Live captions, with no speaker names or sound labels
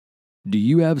Do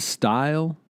you have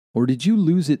style? Or did you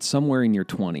lose it somewhere in your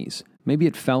 20s? Maybe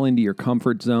it fell into your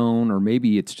comfort zone, or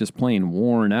maybe it's just plain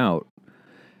worn out.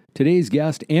 Today's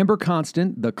guest, Amber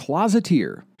Constant, the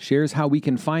Closeteer, shares how we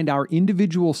can find our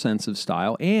individual sense of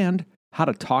style and how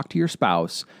to talk to your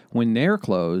spouse when their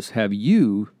clothes have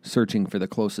you searching for the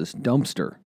closest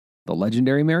dumpster. The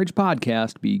Legendary Marriage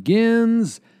Podcast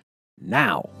begins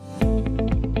now.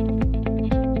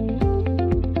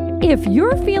 If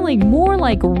you're feeling more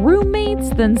like roommates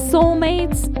than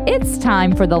soulmates, it's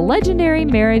time for the Legendary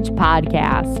Marriage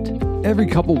Podcast. Every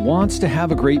couple wants to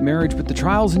have a great marriage, but the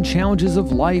trials and challenges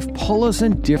of life pull us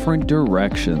in different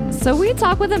directions. So we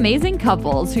talk with amazing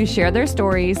couples who share their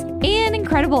stories and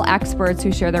incredible experts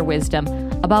who share their wisdom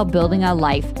about building a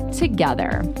life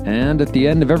together. And at the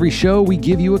end of every show, we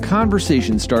give you a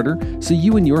conversation starter so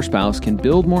you and your spouse can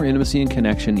build more intimacy and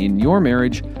connection in your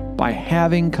marriage by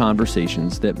having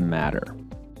conversations that matter.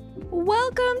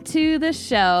 Welcome to the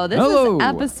show. This Hello. is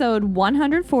episode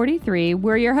 143.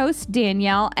 We're your hosts,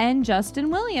 Danielle and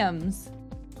Justin Williams.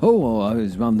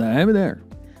 I'm there.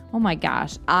 Oh my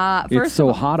gosh. It's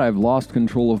so hot I've lost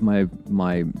control of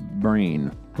my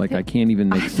brain. Like I can't even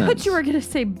make sense. I thought you were going to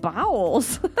say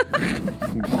bowels.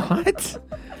 What?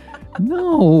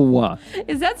 No.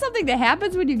 Is that something that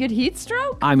happens when you get heat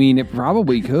stroke? I mean, it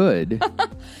probably could.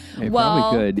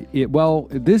 Probably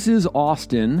could. This is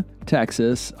Austin,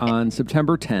 Texas on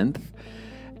September 10th.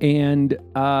 And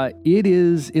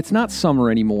it's not summer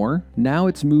anymore. Now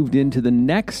it's moved into the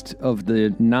next of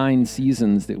the 9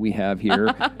 seasons that we have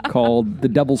here called the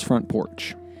Devil's Front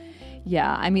Porch.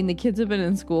 Yeah, I mean, the kids have been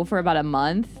in school for about a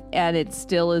month, and it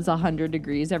still is 100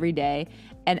 degrees every day.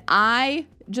 And I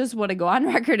just want to go on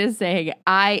record as saying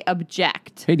I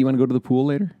object. Hey, do you want to go to the pool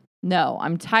later? No,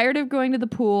 I'm tired of going to the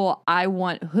pool. I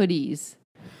want hoodies.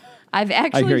 I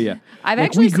hear you. I've like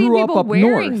actually seen people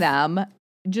wearing north. them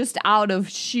just out of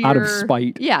sheer... Out of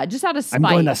spite. Yeah, just out of spite.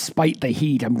 I'm going to spite the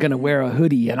heat. I'm going to wear a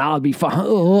hoodie and I'll be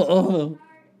fine.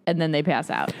 And then they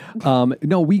pass out.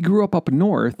 No, we grew up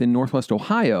north in Northwest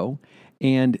Ohio,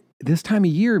 and this time of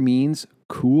year means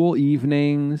cool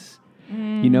evenings.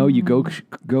 You know, you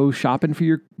go shopping for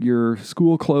your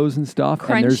school clothes and stuff,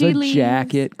 Crunchy and there's a leaves.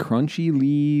 jacket, crunchy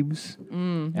leaves,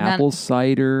 apple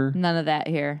cider. None of that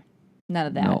here. None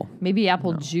of that. No. Maybe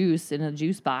apple juice in a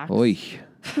juice box. Oy.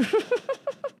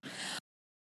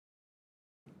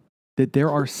 That there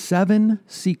are 7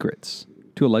 secrets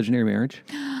to a legendary marriage.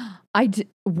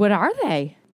 What are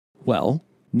they? Well,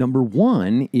 number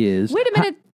 1 is... Wait a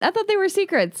minute. I thought they were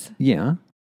secrets. Yeah.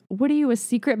 What are you, a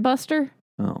secret buster?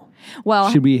 Oh. Well,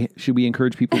 should we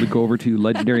encourage people to go over to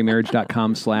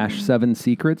legendarymarriage.com/7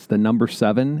 secrets, the number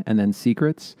 7 and then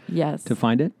secrets? Yes. To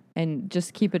find it? And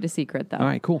just keep it a secret, though. All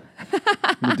right, cool.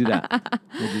 We'll do that.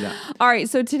 All right,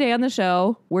 so today on the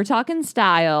show, we're talking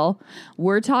style.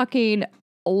 We're talking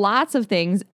lots of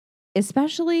things,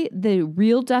 especially the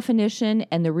real definition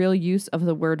and the real use of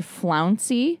the word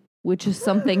flouncy, which is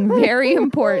something very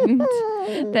important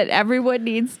that everyone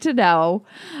needs to know.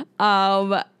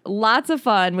 Lots of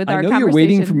fun with our conversation. I know you're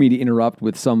waiting for me to interrupt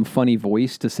with some funny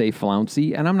voice to say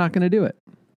flouncy, and I'm not going to do it.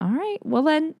 All right. Well,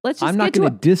 then let's just I'm not going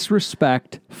to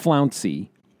disrespect flouncy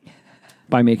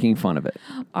by making fun of it.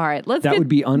 All right. That would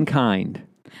be unkind.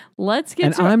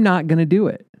 I'm not going to do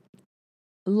it.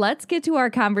 Let's get to our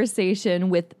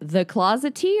conversation with the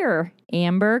Closeteer,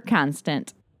 Amber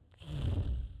Constant.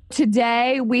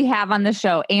 Today we have on the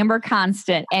show Amber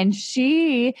Constant, and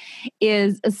she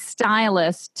is a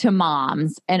stylist to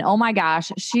moms. And oh my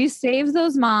gosh, she saves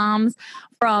those moms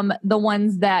from the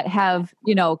ones that have,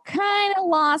 kind of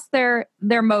lost their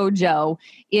mojo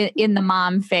in the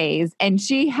mom phase. And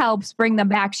she helps bring them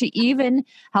back. She even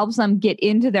helps them get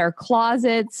into their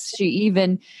closets. She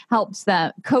even helps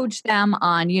them coach them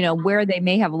on, where they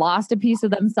may have lost a piece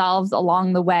of themselves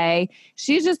along the way.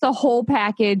 She's just a whole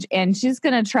package, and she's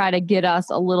going to try to get us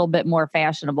a little bit more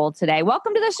fashionable today.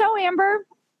 Welcome to the show, Amber.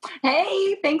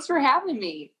 Hey, thanks for having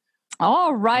me.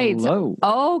 All right. Hello.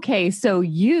 Okay, so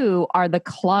you are the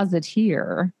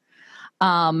Closeteer.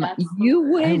 I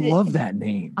love that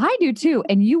name. I do too.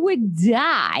 And you would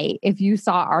die if you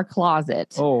saw our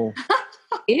closet. Oh.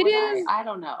 It is I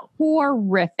don't know.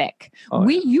 Horrific. Oh,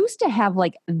 we used to have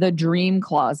like the dream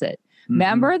closet. Mm-hmm.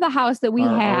 Remember the house that we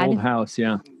Our had? old house,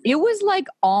 yeah. It was like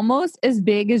almost as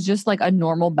big as just like a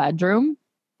normal bedroom.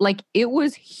 Like it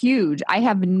was huge. I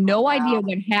have no idea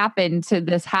what happened to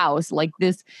this house. Like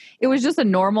this, it was just a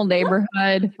normal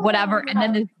neighborhood, whatever. And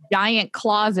then this giant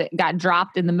closet got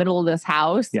dropped in the middle of this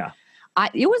house. Yeah.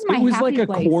 It was my It was happy like a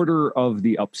place. quarter of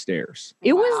the upstairs.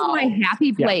 It was my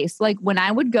happy place. Like when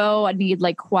I would go, I'd need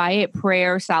like quiet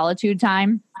prayer, solitude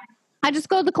time. I just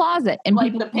go to the closet and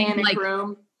Like people the think, panic like,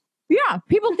 room. yeah,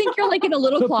 people think you're like in a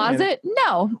little The closet.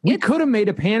 No, We could have made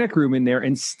a panic room in there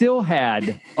and still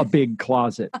had a big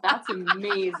closet. That's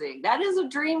amazing. That is a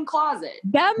dream closet.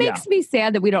 that makes me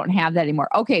sad that we don't have that anymore.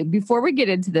 Okay, before we get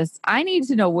into this, I need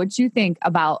to know what you think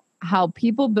about how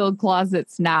people build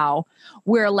closets now,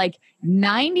 where like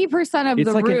 90% of It's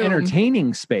the like room, an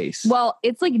entertaining space. well,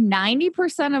 it's like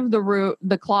 90% of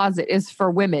the closet is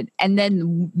for women, and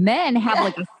then men have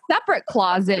like a separate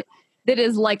closet that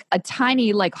is like a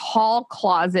tiny like hall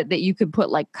closet that you could put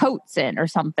like coats in or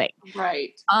something.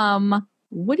 Right.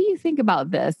 What do you think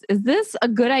about this? Is this a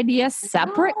good idea?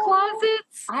 Separate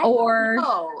closets, I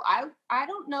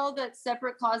don't know that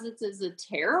separate closets is a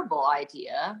terrible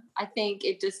idea. I think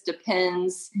it just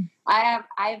depends.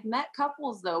 I've met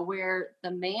couples though where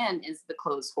the man is the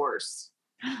clothes horse.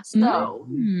 So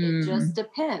it just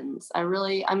depends. I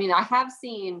have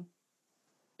seen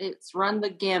it's run the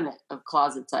gamut of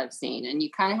closets I've seen, and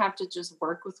you kind of have to just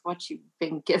work with what you've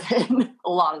been given a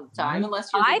lot of the time,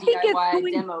 unless you're the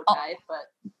DIY demo type.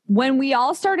 But when we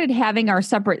all started having our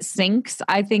separate sinks,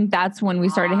 I think that's when we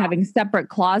started having separate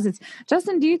closets.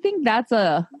 Justin, do you think that's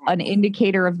an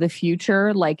indicator of the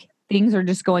future? Like things are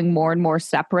just going more and more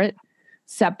separate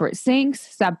sinks,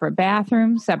 separate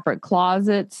bathrooms, separate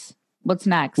closets. What's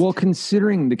next? Well,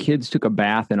 considering the kids took a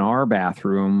bath in our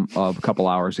bathroom a couple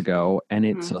hours ago, and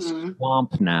it's a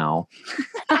swamp now,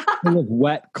 full of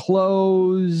wet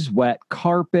clothes, wet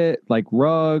carpet, like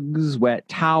rugs, wet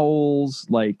towels,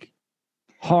 like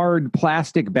hard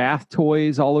plastic bath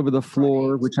toys all over the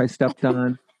floor, which I stepped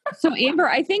on. So Amber,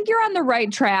 I think you're on the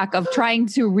right track of trying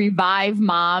to revive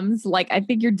moms. Like, I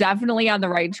think you're definitely on the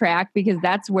right track, because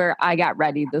that's where I got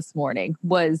ready this morning,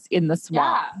 was in the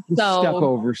swamp. Yeah. So Step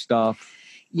over stuff.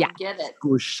 Yeah. Get it.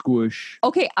 Squish, squish.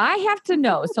 Okay, I have to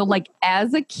know. So like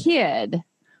as a kid,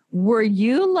 were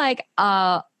you like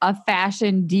a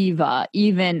fashion diva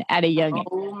even at a young age?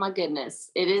 Oh my goodness.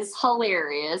 It is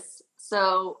hilarious.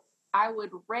 So I would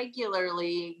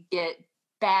regularly get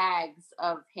bags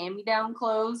of hand-me-down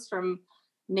clothes from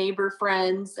neighbor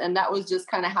friends, and that was just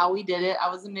kind of how we did it.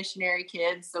 I was a missionary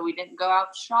kid, so we didn't go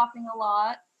out shopping a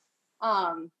lot.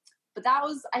 But that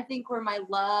was, I think, where my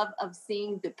love of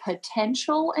seeing the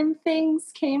potential in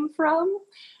things came from.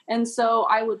 And so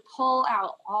I would pull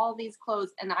out all these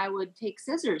clothes and I would take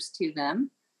scissors to them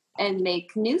and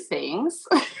make new things.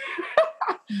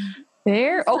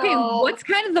 Okay, what's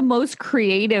kind of the most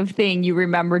creative thing you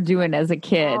remember doing as a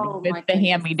kid with the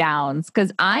hand-me-downs?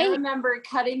 Because I remember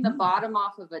cutting the bottom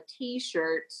off of a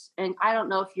t-shirt, and I don't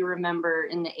know if you remember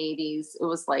in the 80s, it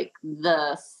was like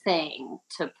the thing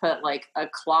to put like a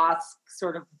cloth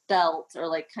sort of belt or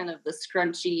like kind of the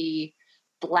scrunchy,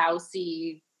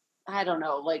 blousey, I don't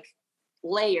know, like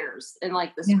layers and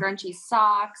like the scrunchy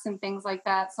socks and things like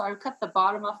that. So I cut the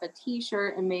bottom off a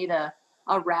t-shirt and made a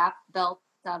wrap belt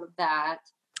out of that.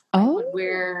 I would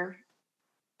wear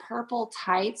purple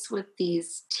tights with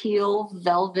these teal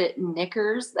velvet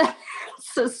knickers,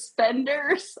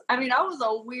 suspenders. I mean, I was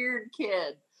a weird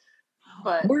kid,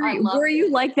 but were you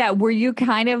like that? Were you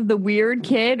kind of the weird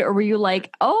kid, or were you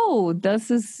like, oh, this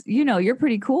is, you're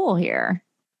pretty cool here?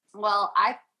 Well,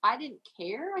 I didn't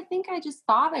care. I think I just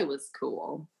thought I was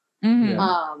cool.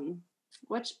 Mm-hmm.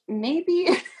 Which maybe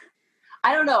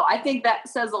I don't know. I think that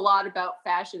says a lot about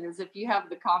fashion, is if you have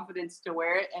the confidence to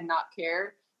wear it and not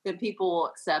care, then people will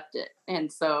accept it.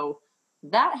 And so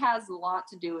that has a lot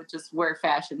to do with just where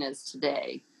fashion is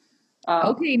today.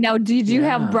 Okay. Now, did you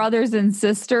have brothers and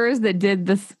sisters that did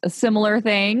this similar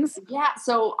things? Yeah.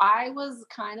 So I was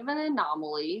kind of an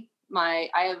anomaly.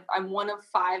 I'm one of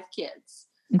 5 kids.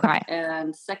 Okay.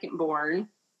 And second born.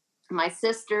 I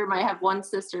have one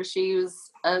sister. She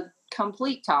was a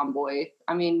complete tomboy.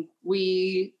 I mean,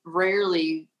 we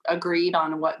rarely agreed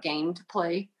on what game to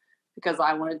play, because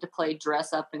I wanted to play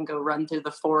dress up and go run through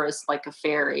the forest like a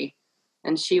fairy,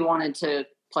 and she wanted to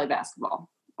play basketball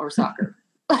or soccer.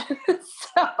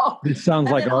 So it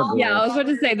sounds like our girls. Yeah, I was going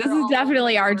to say, this is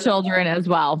definitely our children as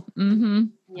well. Mm-hmm.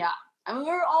 Yeah. I mean,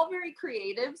 we're all very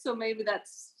creative, so maybe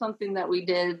that's something that we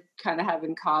did kind of have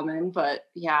in common. But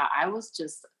yeah, I was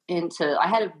just I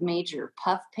had a major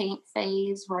puff paint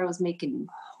phase where I was making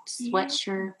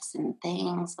sweatshirts and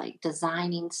things, like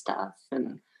designing stuff.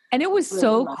 And it was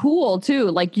so cool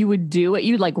too. Like you would do it,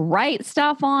 you'd like write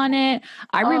stuff on it.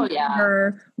 I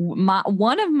remember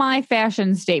one of my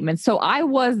fashion statements. So I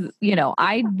was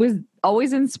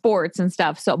always in sports and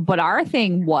stuff. So, but our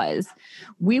thing was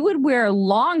we would wear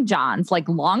long johns, like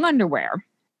long underwear.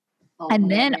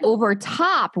 And then over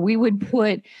top, we would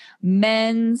put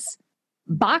men's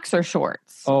boxer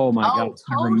shorts. Oh my God.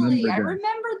 Totally. I that.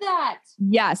 remember that.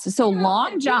 Yes. So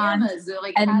long johns. Pajamas, they're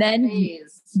like And then,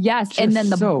 phase. yes. Just and then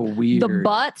so weird. the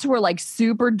butts were like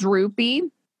super droopy.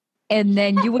 And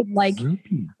then you would like,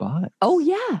 droopy butts. oh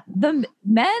yeah. The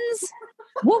men's,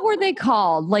 what were they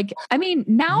called? Like, I mean,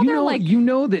 now they're like,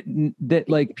 that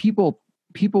like people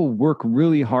work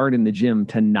really hard in the gym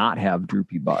to not have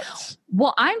droopy butts.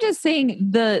 well, I'm just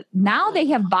saying now they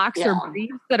have boxer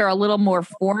briefs that are a little more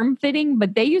form fitting,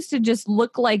 but they used to just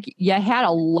look like you had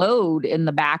a load in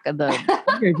the back of the.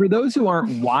 Okay, for those who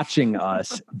aren't watching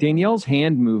us, Danielle's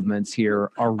hand movements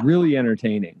here are really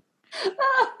entertaining.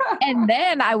 And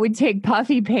then I would take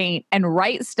puffy paint and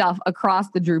write stuff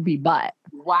across the droopy butt.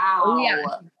 Wow. Oh, yeah.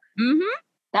 Mm-hmm.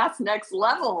 That's next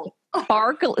level.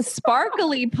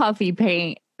 Sparkly puffy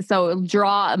paint. So it'll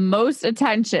draw most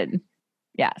attention.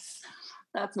 Yes.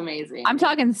 That's amazing. I'm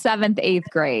talking 7th, 8th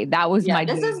grade. That was my.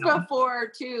 This is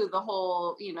before too the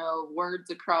whole, words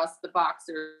across the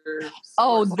boxer.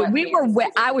 Oh,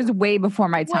 I was way before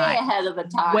my time. Way ahead of the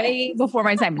time. Way before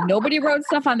my time. Nobody wrote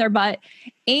stuff on their butt,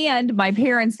 and my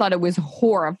parents thought it was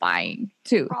horrifying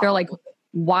too. Probably. They're like,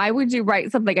 "Why would you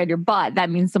write something on your butt? That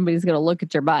means somebody's going to look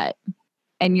at your butt,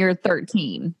 and you're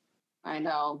 13." I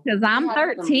know, because I'm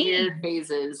 13. Some weird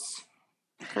phases,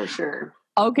 for sure.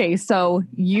 Okay, so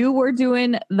you were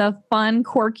doing the fun,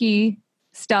 quirky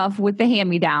stuff with the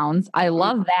hand-me-downs. I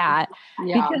love that.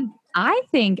 Yeah. Because I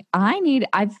think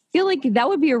I feel like that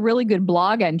would be a really good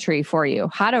blog entry for you,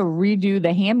 how to redo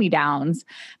the hand-me-downs.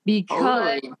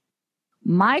 Because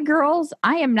my girls,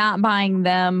 I am not buying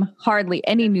them hardly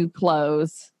any new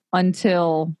clothes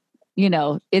until,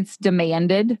 it's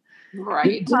demanded.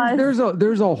 Right. There's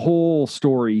a whole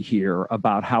story here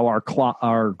about how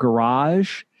our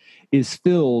garage is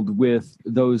filled with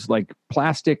those like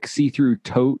plastic see-through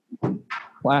tote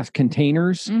glass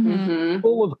containers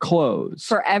full of clothes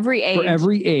for every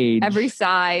age, every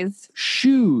size,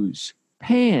 shoes,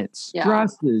 pants,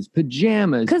 dresses,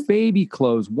 pajamas, baby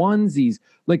clothes, onesies,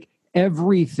 like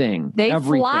everything. They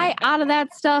fly out of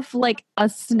that stuff like a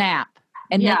snap.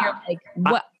 And then you're like,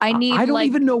 what I need. I don't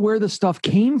even know where the stuff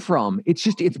came from. It's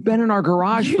been in our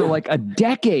garage for like a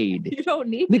decade. You don't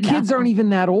need the kids aren't even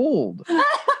that old.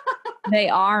 They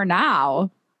are now.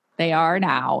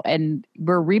 And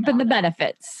we're reaping the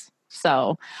benefits.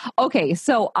 So, okay.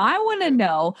 So I want to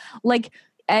know, like,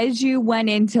 as you went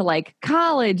into like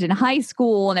college and high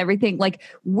school and everything, like,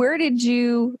 where did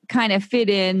you kind of fit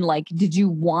in? Like, did you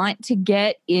want to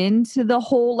get into the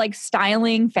whole like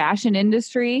styling fashion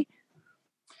industry?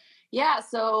 Yeah.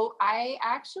 So I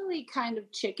actually kind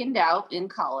of chickened out in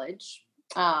college.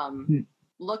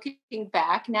 Looking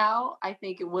back now, I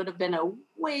think it would have been a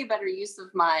way better use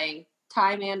of my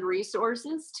time and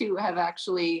resources to have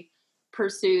actually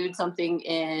pursued something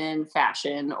in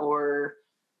fashion or,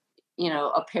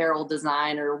 apparel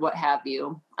design or what have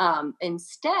you.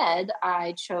 Instead,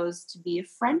 I chose to be a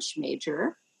French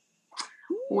major,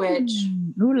 which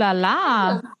ooh la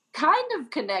la. Kind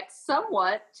of connects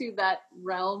somewhat to that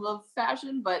realm of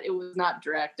fashion, but it was not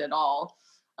direct at all.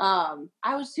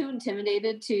 I was too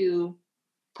intimidated to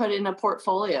put in a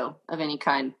portfolio of any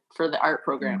kind for the art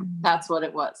program. That's what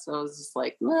it was. So I was just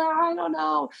like, I don't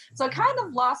know. So I kind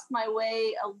of lost my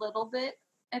way a little bit,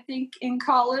 I think, in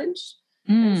college.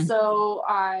 And so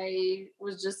I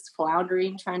was just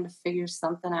floundering, trying to figure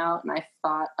something out. And I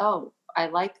thought, I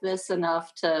like this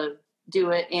enough to do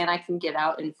it, and I can get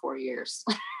out in 4 years.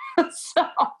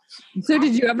 So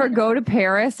did you ever go to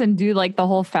Paris and do like the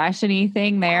whole fashion-y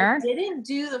thing there? I didn't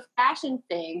do the fashion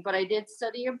thing, but I did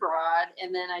study abroad,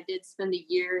 and then I did spend a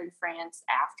year in France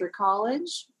after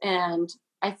college. And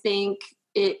I think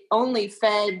it only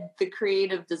fed the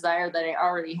creative desire that I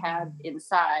already had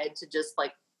inside to just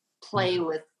like play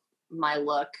with my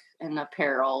look and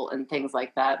apparel and things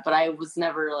like that. But I was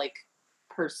never like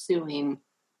pursuing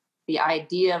the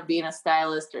idea of being a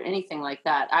stylist or anything like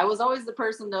that. I was always the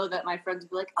person though that my friends would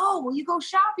be like, "Oh, will you go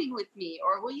shopping with me?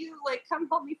 Or will you like come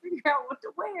help me figure out what to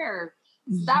wear?"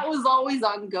 That was always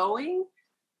ongoing,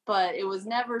 but it was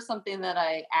never something that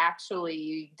I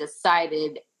actually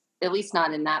decided, at least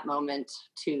not in that moment,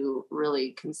 to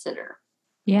really consider.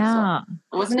 Yeah. So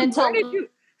it wasn't until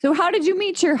So how did you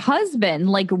meet your husband?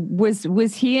 Like,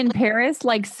 was he in Paris,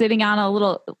 like sitting on a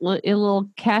little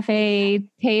cafe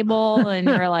table, and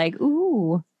you're like,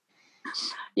 ooh?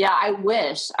 Yeah, I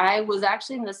wish. I was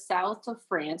actually in the south of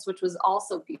France, which was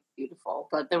also beautiful,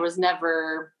 but there was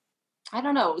never, I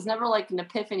don't know, it was never like an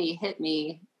epiphany hit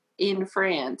me in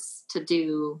France to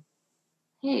do,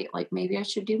 hey, like maybe I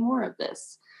should do more of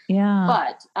this. Yeah.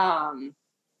 But,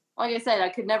 like I said, I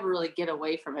could never really get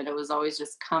away from it. It was always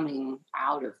just coming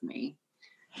out of me.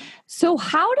 So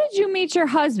how did you meet your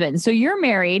husband? So you're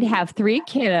married, have 3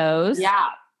 kiddos. Yeah.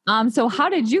 So how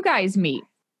did you guys meet?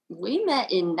 We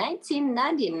met in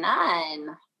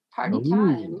 1999. Party Ooh.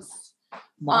 times.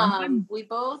 Long We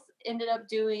both ended up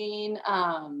doing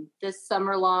this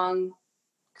summer-long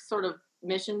sort of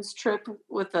missions trip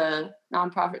with a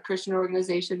nonprofit Christian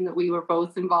organization that we were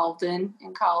both involved in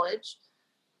college.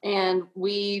 And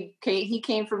he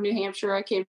came from New Hampshire. I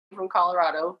came from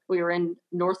Colorado. We were in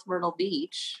North Myrtle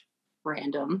Beach.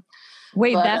 Random.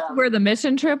 Wait, But, that's where the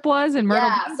mission trip was in Myrtle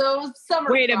Beach? So it was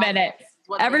summer. Wait a minute.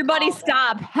 Everybody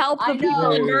stop. Help the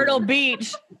people in Myrtle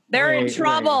Beach. They're in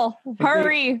trouble.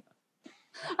 Hurry.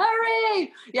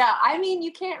 Hooray! Yeah, I mean,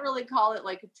 you can't really call it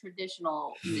like a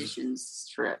traditional missions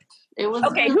trip. It was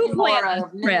who more planned a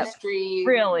this trip? ministry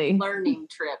Really? learning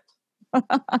trip.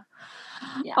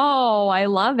 Yeah. Oh, I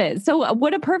love it. So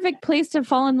what a perfect place to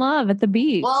fall in love at the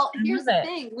beach. Well, here's the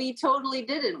thing. We totally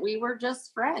didn't. We were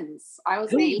just friends. I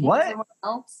was Wait, dating what? someone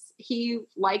else. He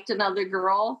liked another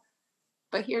girl.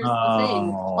 But here's the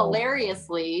thing.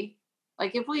 Hilariously,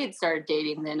 like if we had started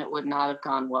dating, then it would not have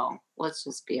gone well. Let's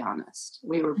just be honest.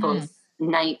 We were both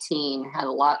 19, had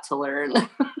a lot to learn.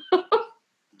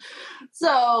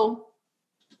 So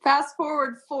fast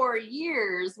forward 4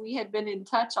 years, we had been in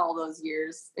touch all those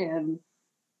years and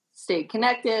stayed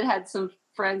connected, had some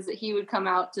friends that he would come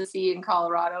out to see in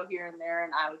Colorado here and there,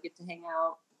 and I would get to hang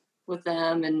out with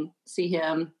them and see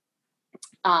him.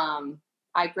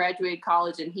 I graduated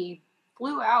college and he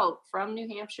flew out from New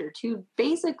Hampshire to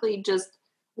basically just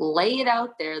lay it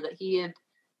out there that he had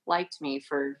liked me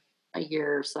for a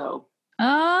year or so.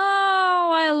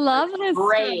 Oh, I love this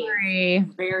story.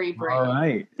 Very brave. All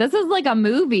right. This is like a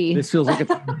movie. This feels like a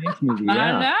Titanic movie. Yeah.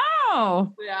 I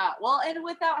know. Yeah. Well, and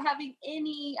without having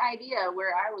any idea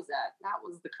where I was at. That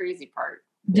was the crazy part.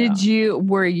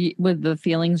 Were the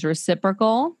feelings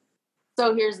reciprocal?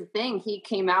 So here's the thing. He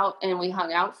came out and we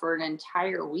hung out for an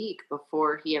entire week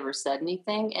before he ever said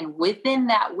anything. And within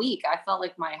that week, I felt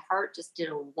like my heart just did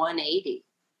a 180.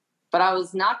 But I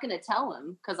was not going to tell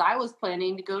him because I was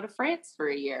planning to go to France for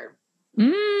a year. So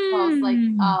I was like,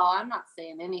 oh, I'm not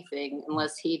saying anything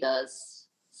unless he does.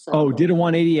 So, Did a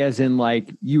 180 as in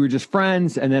like you were just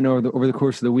friends and then over the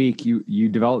course of the week you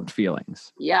developed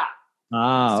feelings. Yeah.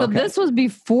 So this was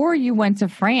before you went to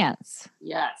France.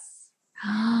 Yes.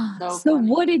 So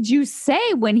what did you say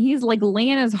when he's like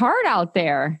laying his heart out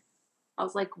there? I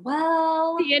was like,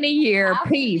 well, see you in a year.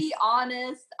 Peace. To be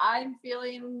honest, I'm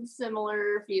feeling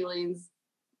similar feelings,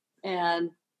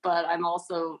 but I'm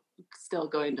also still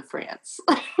going to France.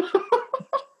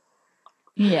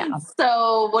 Yeah.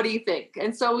 So what do you think?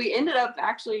 And so we ended up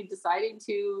actually deciding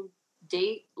to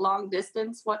date long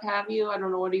distance, what have you. I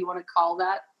don't know. What do you want to call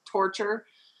that? Torture.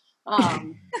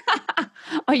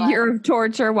 A year of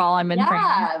torture while I'm in France.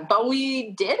 Yeah, but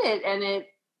we did it, and it,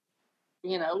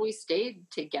 we stayed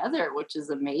together, which is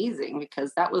amazing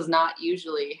because that was not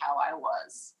usually how I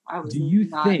was. I was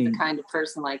not the kind of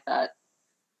person like that.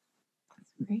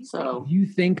 So do you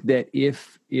think that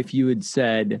if you had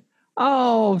said,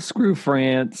 "Oh, screw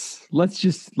France, let's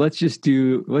just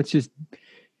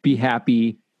be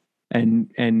happy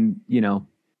and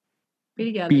be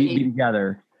together. Be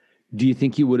together," do you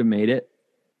think you would have made it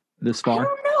this far? I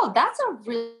don't know. That's a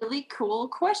really cool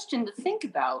question to think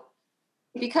about.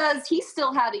 Because he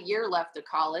still had a year left of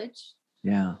college.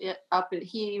 Yeah.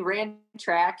 He ran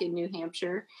track in New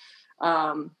Hampshire.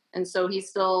 And so he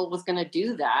still was going to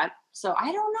do that. So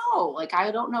I don't know. Like,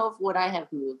 I don't know would I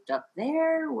have moved up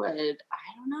there? I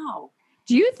don't know.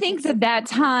 Do you think that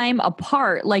time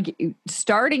apart, like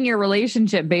starting your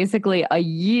relationship basically a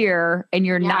year and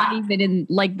you're not even in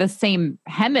like the same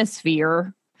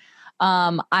hemisphere?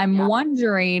 I'm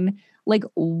wondering, like,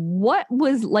 what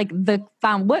was like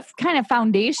what kind of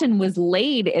foundation was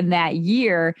laid in that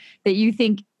year that you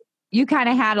think you kind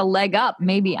of had a leg up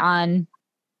maybe on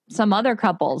some other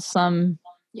couples? I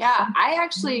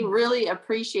actually really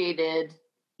appreciated,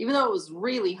 even though it was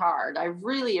really hard, I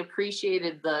really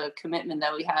appreciated the commitment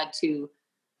that we had to,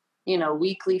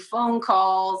 weekly phone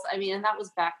calls. I mean, and that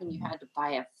was back when you had to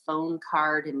buy a phone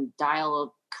card and dial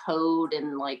a code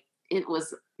and like, it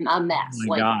was a mess. Oh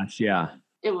my gosh, yeah.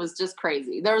 It was just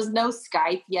crazy. There was no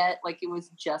Skype yet. Like it was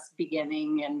just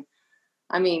beginning. And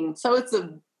I mean, so it's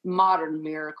a modern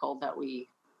miracle that we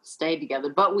stayed together,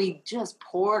 but we just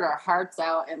poured our hearts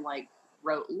out and like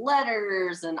wrote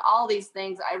letters and all these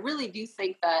things. I really do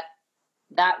think that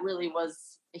really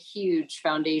was a huge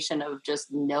foundation of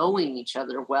just knowing each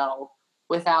other well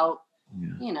without,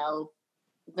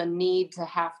 the need to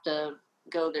have to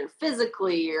go there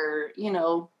physically or,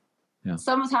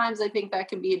 sometimes I think that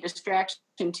can be a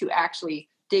distraction to actually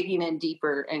digging in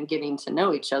deeper and getting to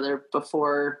know each other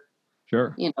before,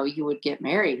 Sure. you would get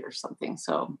married or something.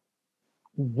 So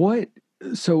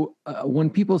when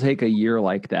people take a year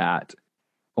like that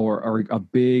or a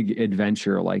big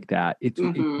adventure like that, it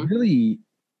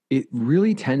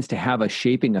really tends to have a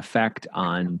shaping effect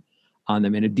on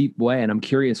them in a deep way. And I'm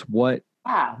curious, what's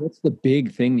the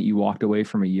big thing that you walked away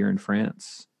from a year in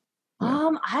France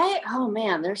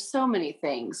with? There's so many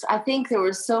things. I think there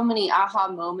were so many aha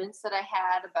moments that I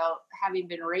had about having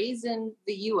been raised in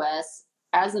the US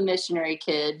as a missionary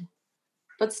kid,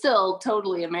 but still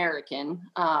totally American.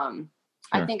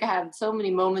 I think I had so many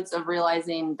moments of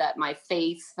realizing that my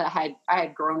faith that I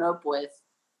had grown up with,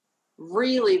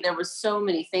 really, there were so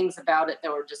many things about it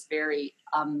that were just very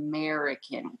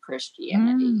American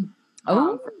Christianity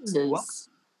versus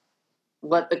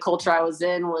what the culture I was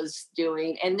in was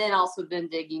doing. And then also then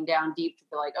digging down deep to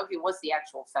be like, okay, what's the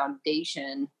actual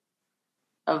foundation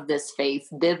of this faith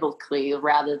biblically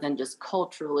rather than just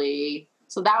culturally?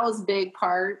 So that was a big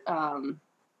part.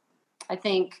 I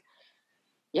think,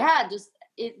 just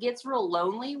it gets real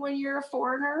lonely when you're a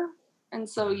foreigner. And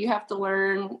so you have to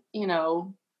learn,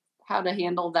 how to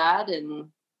handle that and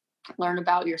learn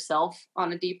about yourself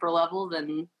on a deeper level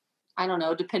than, I don't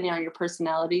know, depending on your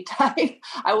personality type.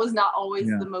 I was not always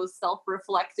the most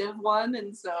self-reflective one.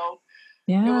 And so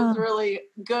it was really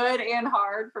good and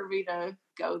hard for me to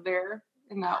go there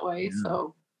in that way. Yeah.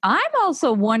 So I'm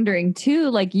also wondering too,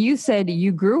 like you said,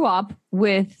 you grew up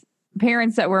with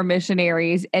parents that were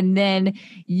missionaries, and then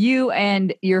you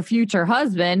and your future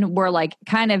husband were like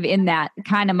kind of in that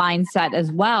kind of mindset as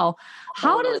well.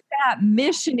 How does that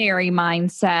missionary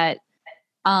mindset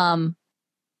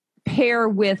pair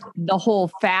with the whole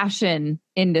fashion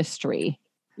industry?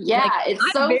 Yeah, it's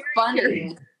so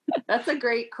funny. That's a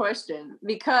great question,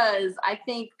 because I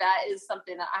think that is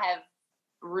something that I have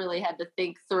really had to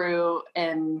think through,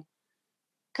 and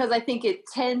because I think it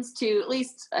tends to, at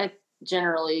least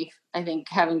generally, I think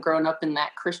having grown up in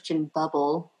that Christian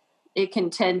bubble, it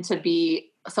can tend to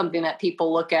be something that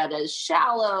people look at as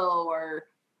shallow or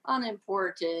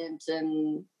unimportant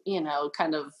and,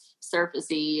 kind of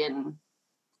surfacey. And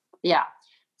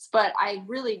but I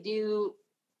really do,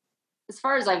 as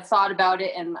far as I've thought about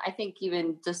it, and I think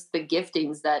even just the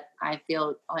giftings that I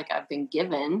feel like I've been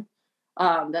given,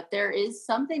 that there is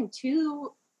something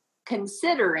to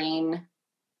considering,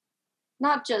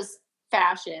 not just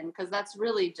fashion, because that's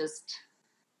really just,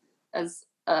 as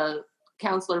a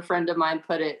counselor friend of mine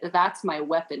put it, that's my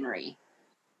weaponry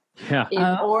in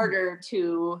order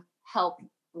to help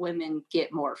women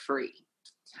get more free.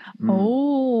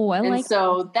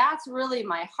 So that's really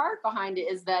my heart behind it,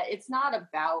 is that it's not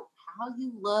about how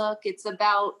you look, it's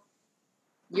about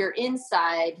your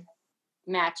inside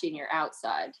matching your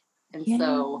outside. And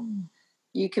so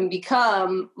you can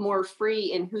become more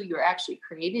free in who you're actually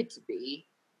created to be.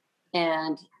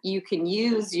 And you can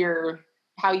use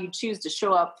how you choose to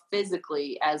show up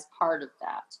physically as part of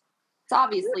that. It's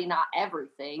obviously not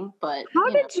everything, but how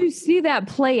did you see that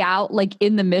play out, like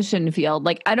in the mission field?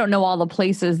 Like, I don't know all the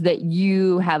places that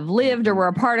you have lived or were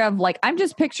a part of. Like, I'm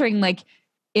just picturing like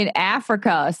in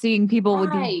Africa, seeing people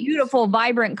with these beautiful,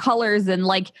 vibrant colors, and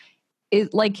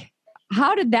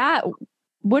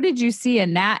what did you see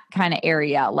in that kind of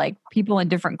area? Like people in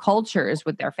different cultures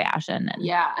with their fashion.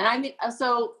 And I mean,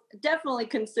 so definitely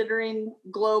considering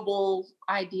global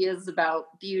ideas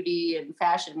about beauty and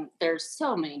fashion, there's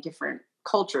so many different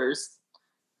cultures.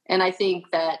 And I think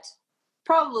that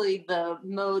probably the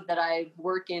mode that I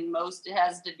work in most, it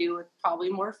has to do with probably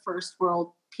more first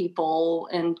world people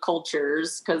and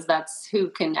cultures, because that's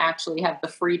who can actually have the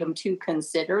freedom to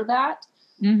consider that.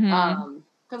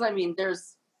 Because I mean,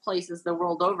 there's places the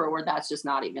world over where that's just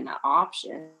not even an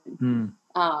option.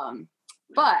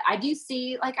 But I do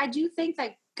think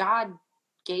that God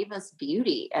gave us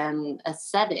beauty and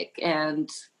aesthetic and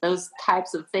those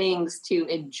types of things to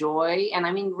enjoy. And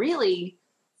I mean, really,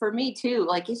 for me too,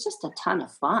 like, it's just a ton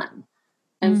of fun.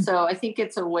 And so I think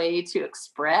it's a way to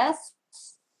express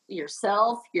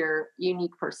yourself, your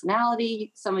unique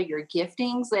personality, some of your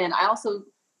giftings. And I also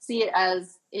see it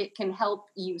as it can help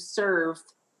you serve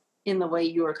in the way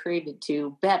you were created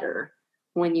to better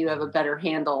when you have a better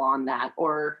handle on that,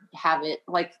 or have it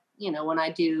like, when I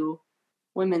do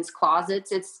women's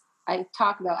closets, I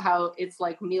talk about how it's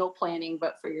like meal planning,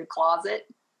 but for your closet,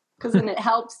 because then it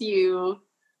helps you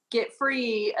get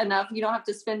free enough. You don't have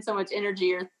to spend so much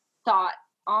energy or thought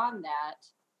on that.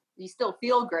 You still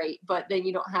feel great, but then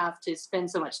you don't have to spend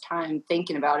so much time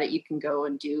thinking about it. You can go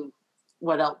and do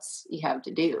what else you have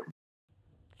to do.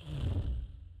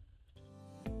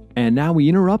 And now we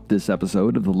interrupt this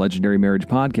episode of the Legendary Marriage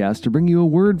Podcast to bring you a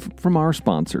word from our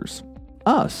sponsors.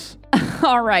 us.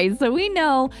 All right. So we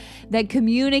know that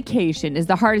communication is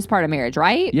the hardest part of marriage,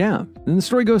 right? Yeah. And the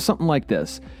story goes something like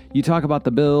this. You talk about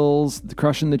the bills,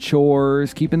 crushing the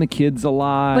chores, keeping the kids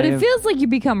alive. But it feels like you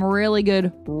become really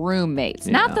good roommates,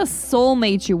 not the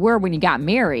soulmates you were when you got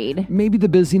married. Maybe the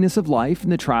busyness of life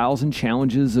and the trials and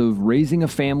challenges of raising a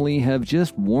family have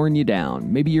just worn you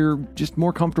down. Maybe you're just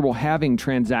more comfortable having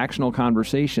transactional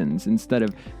conversations instead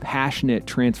of passionate,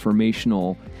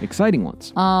 transformational, exciting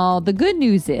ones. Oh, the good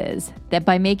news is that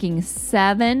by making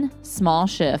 7 small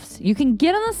shifts, you can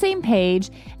get on the same page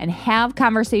and have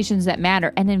conversations that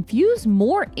matter and infuse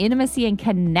more intimacy and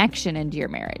connection into your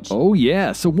marriage. Oh,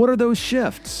 yeah. So what are those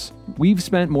shifts? We've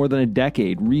spent more than a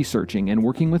decade researching and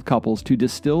working with couples to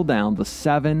distill down the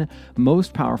 7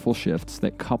 most powerful shifts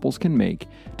that couples can make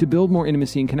to build more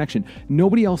intimacy and connection.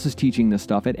 Nobody else is teaching this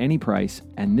stuff at any price,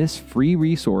 and this free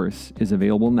resource is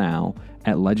available now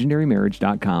at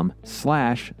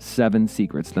legendarymarriage.com/7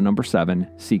 secrets, the number 7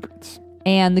 secrets.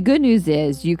 And the good news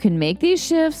is you can make these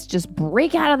shifts, just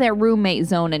break out of that roommate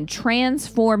zone and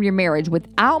transform your marriage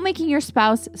without making your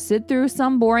spouse sit through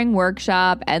some boring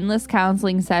workshop, endless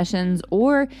counseling sessions,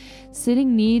 or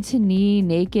sitting knee to knee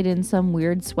naked in some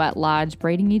weird sweat lodge,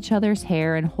 braiding each other's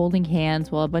hair and holding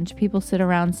hands while a bunch of people sit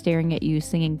around staring at you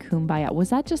singing Kumbaya. Was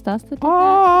that just us that did that?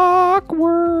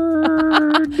 Awkward.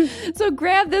 So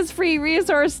grab this free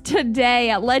resource today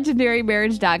at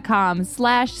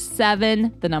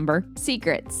legendarymarriage.com/7, the number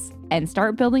secrets, and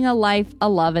start building a life, a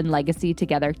love, and legacy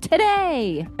together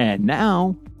today. And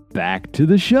now, back to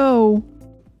the show.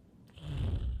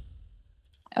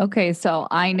 Okay, so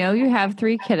I know you have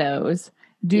 3 kiddos.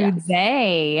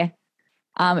 They,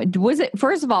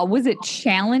 first of all, was it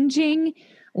challenging,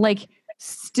 like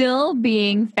still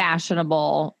being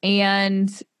fashionable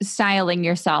and styling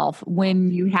yourself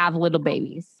when you have little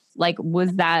babies? Like,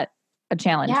 was that a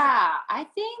challenge? Yeah,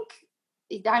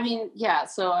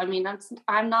 So, I'm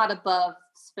not above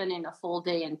spending a full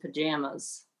day in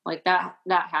pajamas. Like that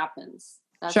happens.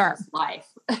 That's Sure. just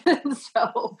life.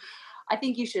 So I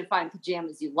think you should find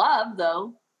pajamas you love,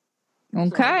 though.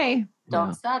 Okay. So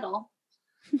don't settle.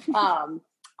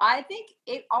 I think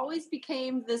it always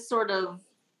became this sort of,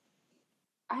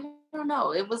 I don't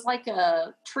know, it was like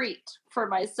a treat for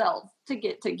myself to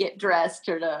get dressed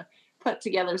or to put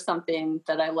together something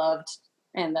that I loved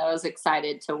and that I was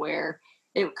excited to wear.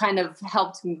 It kind of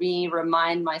helped me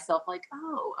remind myself, like,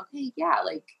 oh, okay, yeah,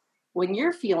 like when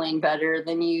you're feeling better,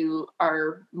 then you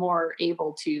are more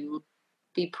able to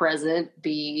be present,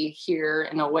 be here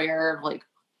and aware of, like,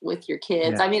 with your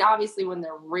kids. Yeah. I mean, obviously when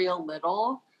they're real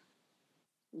little,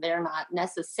 they're not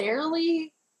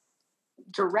necessarily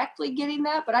directly getting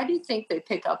that, but I do think they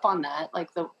pick up on that,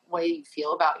 like the way you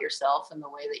feel about yourself and the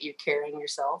way that you're carrying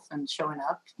yourself and showing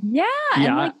up. Yeah.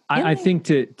 Yeah, I think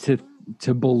to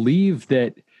believe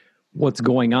that what's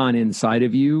going on inside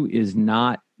of you is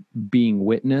not being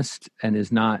witnessed and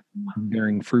is not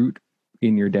bearing fruit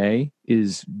in your day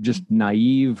is just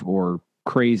naive or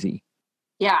crazy.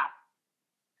 Yeah,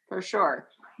 for sure.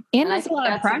 And there's a lot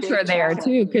of pressure there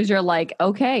too, because you're like,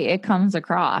 okay, it comes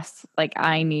across. Like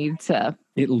I need to.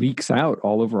 It leaks out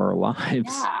all over our lives.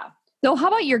 Yeah. So how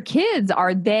about your kids?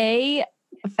 Are they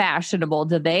fashionable?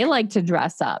 Do they like to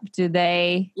dress up? Do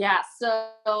they? Yeah.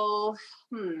 So,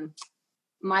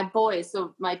 my boys,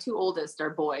 so my 2 oldest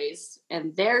are boys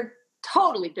and they're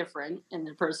totally different in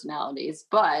their personalities,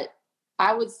 but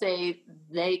I would say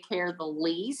they care the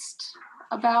least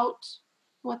about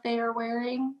what they are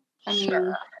wearing. I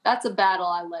mean, that's a battle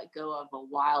I let go of a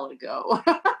while ago.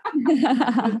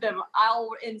 With them,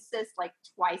 I'll insist like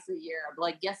twice a year. I'm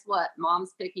like, guess what?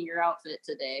 Mom's picking your outfit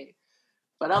today.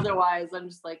 But otherwise, I'm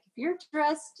just like, if you're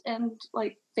dressed and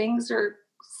like things are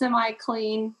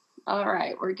semi-clean, all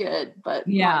right, we're good. But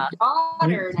yeah, my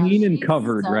daughter, clean and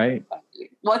covered, right?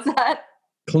 What's that?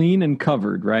 Clean and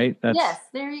covered, right? Yes,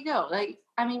 there you go. Like,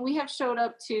 I mean, we have showed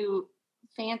up to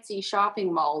fancy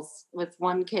shopping malls with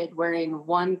one kid wearing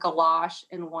one galosh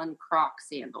and one Croc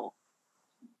sandal.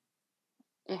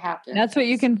 It happens. That's what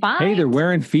you can find. Hey, they're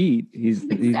wearing feet. He's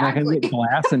not going to get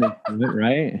glass in it,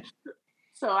 right?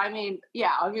 So, I mean,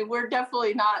 yeah, we're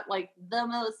definitely not like the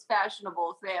most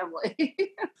fashionable family.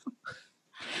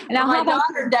 Now, my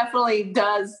daughter definitely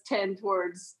does tend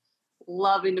towards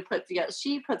loving to put together.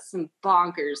 She puts some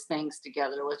bonkers things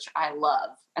together, which I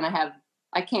love. And I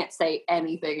can't say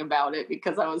anything about it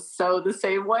because I was so the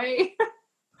same way.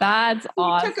 That's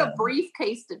awesome. She took a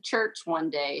briefcase to church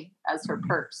one day as her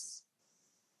purse.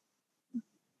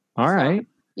 All right.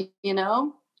 You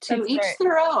know, to each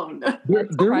their own.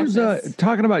 There was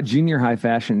talking about junior high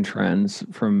fashion trends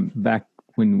from back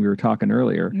when we were talking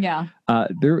earlier. Yeah.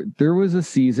 There was a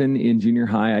season in junior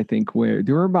high, I think, where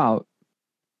there were about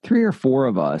 3 or 4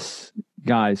 of us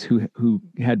guys who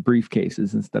had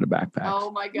briefcases instead of backpacks.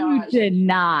 Oh my You gosh. did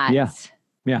not. Yeah.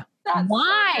 That's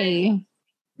Why?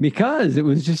 Because it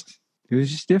was just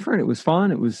different. It was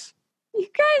fun. It was. You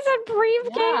guys had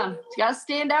briefcases. Yeah. You gotta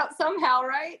stand out somehow,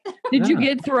 right? Did you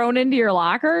Yeah. get thrown into your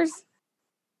lockers?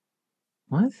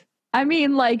 What? I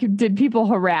mean, like, did people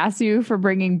harass you for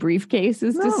bringing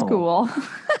briefcases to No. school?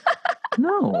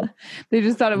 No. They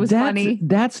just thought it was funny.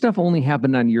 That stuff only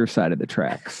happened on your side of the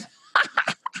tracks.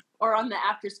 Or on the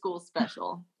after school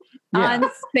special. Yeah.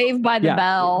 On Saved by the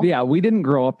Bell. Yeah, we didn't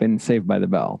grow up in Saved by the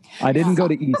Bell. I didn't go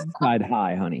to East Side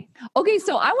High, honey. Okay,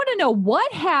 so I want to know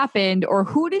what happened or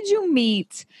who did you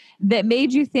meet that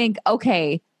made you think,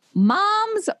 okay,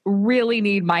 moms really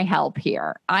need my help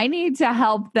here. I need to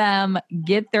help them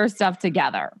get their stuff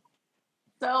together.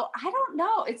 So I don't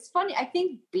know. It's funny. I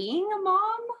think being a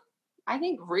mom, I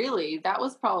think really that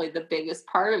was probably the biggest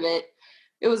part of it.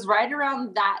 It was right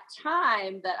around that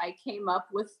time that I came up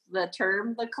with the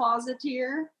term, the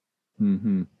Closeteer.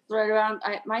 Mm-hmm. Right around,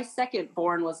 my second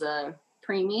born was a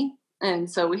preemie. And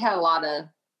so we had a lot of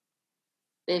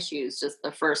issues just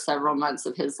the first several months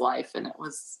of his life. And it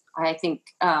was, I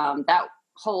think that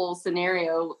whole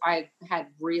scenario, I had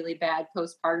really bad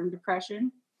postpartum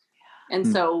depression. And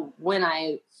so when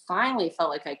I finally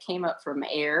felt like I came up from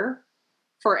air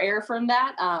from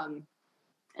that,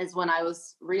 is when I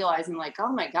was realizing like,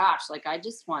 oh my gosh, like I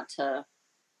just want to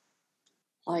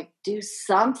like do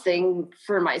something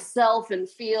for myself and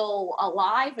feel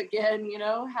alive again, you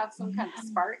know, have some kind of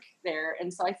spark there.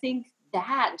 And so I think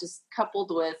that just coupled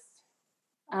with,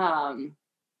 I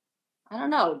don't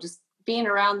know, just being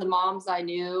around the moms I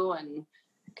knew and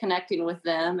connecting with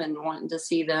them and wanting to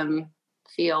see them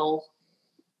feel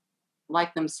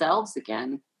like themselves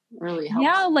again really helps.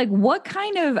 Yeah, like what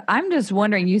kind of, I'm just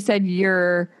wondering, you said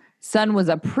your son was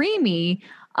a preemie.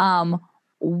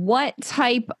 What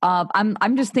type of,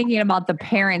 I'm just thinking about the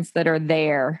parents that are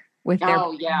there with their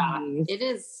preemies. It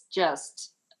is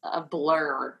just a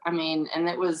blur. I mean, and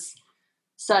it was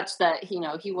such that, you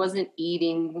know, he wasn't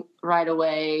eating right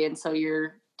away. And so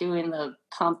you're doing the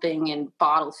pumping and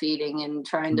bottle feeding and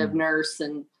trying to nurse,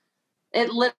 and it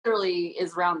literally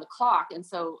is round the clock. And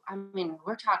so, I mean,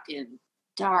 we're talking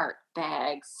dark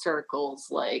bag circles.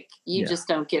 Like you just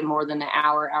don't get more than an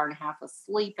hour and a half of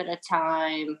sleep at a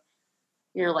time.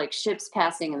 You're like ships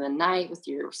passing in the night with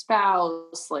your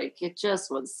spouse. Like it just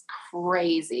was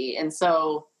crazy. And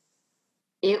so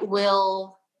it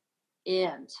will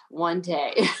end one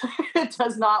day. It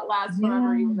does not last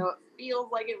forever, even though it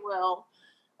feels like it will.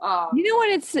 You know what?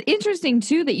 It's interesting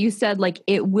too that you said like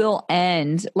it will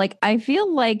end. Like I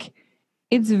feel like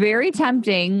it's very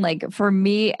tempting. Like for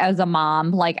me as a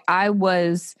mom, like I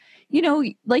was, you know,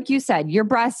 like you said, you're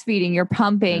breastfeeding, you're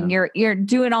pumping, you're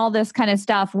doing all this kind of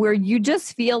stuff where you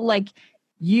just feel like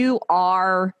you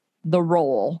are the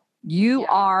role. You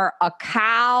are a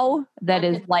cow that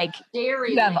is like,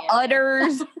 you have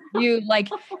udders. You like,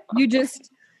 you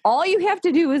just, all you have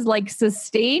to do is like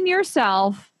sustain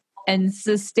yourself and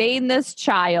sustain this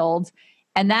child.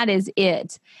 And that is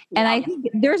it. And I think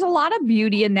there's a lot of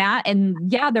beauty in that. And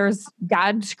there's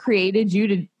God's created you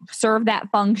to serve that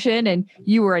function. And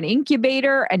you were an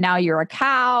incubator and now you're a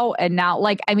cow. And now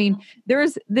like, I mean,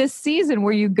 there's this season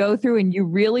where you go through and you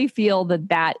really feel that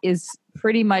that is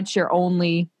pretty much your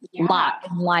only lot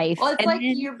in life. Well, it's like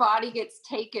your body gets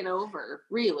taken over,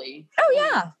 really. Oh,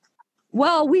 yeah.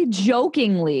 Well, we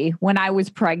jokingly, when I was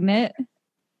pregnant,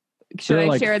 should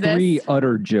I share this? 3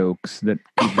 utter jokes that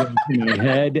go in my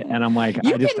head, and I'm like, I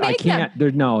can't. You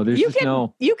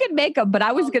can make them, but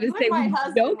I was going to say, we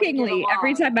jokingly,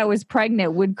 every time I was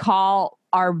pregnant,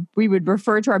 we would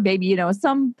refer to our baby. You know,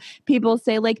 some people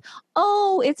say like,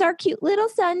 "Oh, it's our cute little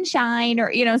sunshine," or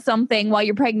you know, something. While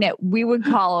you're pregnant, we would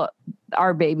call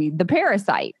our baby the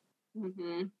parasite.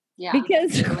 Mm-hmm. Yeah,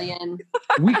 because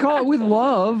we call it with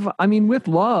love. I mean, with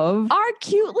love. Our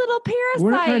cute little parasite.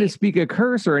 We're not trying to speak a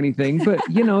curse or anything, but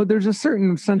you know, there's a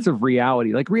certain sense of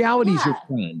reality. Like reality is your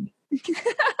friend,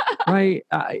 right?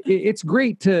 It's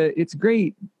great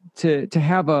to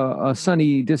have a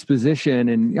sunny disposition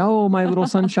and my little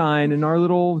sunshine and our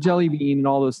little jelly bean and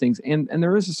all those things. And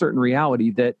there is a certain reality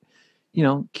that, you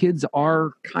know, kids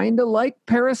are kind of like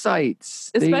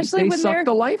parasites. Especially when they suck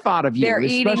the life out of you. They're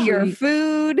eating your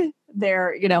food.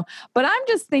 They're, you know, but I'm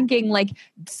just thinking like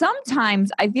sometimes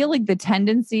I feel like the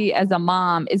tendency as a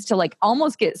mom is to like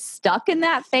almost get stuck in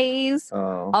that phase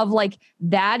of like,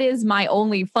 that is my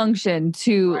only function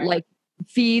to like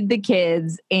feed the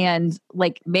kids and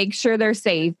like make sure they're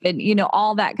safe and, you know,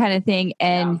 all that kind of thing.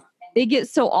 And they get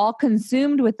so all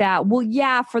consumed with that. Well,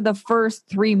 yeah, for the first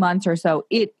 3 months or so,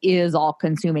 it is all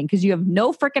consuming because you have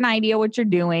no freaking idea what you're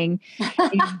doing.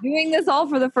 You're doing this all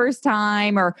for the first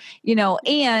time, or,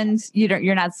 and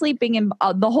you're not sleeping and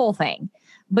the whole thing.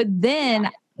 But then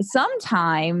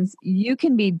sometimes you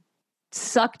can be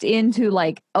sucked into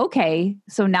like, okay,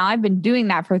 so now I've been doing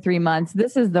that for 3 months.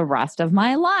 This is the rest of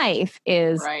my life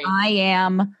is I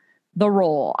am the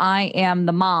role. I am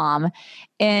the mom.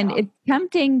 And it's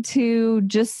tempting to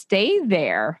just stay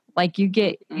there. Like you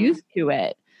get used to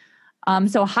it.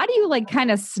 So how do you like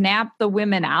kind of snap the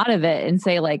women out of it and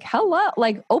say like, hello,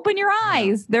 like open your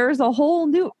eyes. There's a whole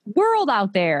new world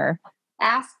out there.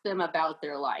 Ask them about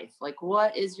their life. Like,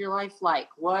 what is your life like?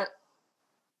 What,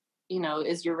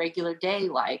 is your regular day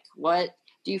like? What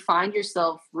do you find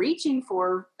yourself reaching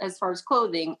for as far as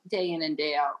clothing day in and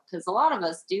day out? Because a lot of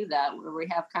us do that where we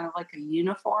have kind of like a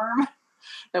uniform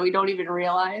that we don't even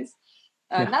realize.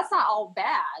 That's not all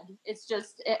bad. It's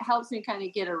just, it helps me kind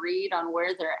of get a read on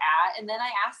where they're at. And then I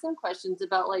ask them questions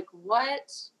about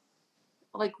what's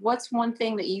one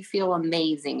thing that you feel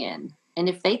amazing in? And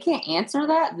if they can't answer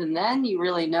that, then you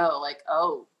really know like,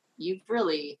 oh, you've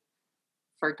really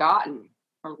forgotten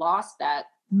or lost that.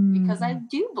 Because I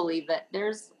do believe that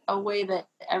there's a way that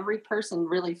every person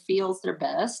really feels their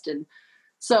best. And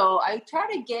so I try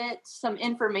to get some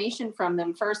information from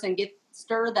them first and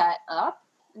stir that up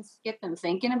and get them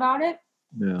thinking about it.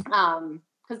 Yeah.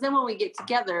 Because then when we get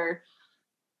together,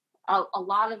 a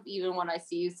lot of even when I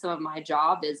see some of my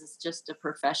job is just a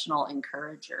professional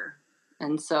encourager.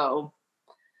 And so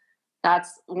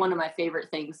that's one of my favorite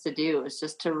things to do is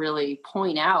just to really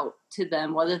point out to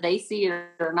them, whether they see it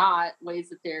or not, ways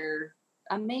that they're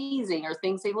amazing or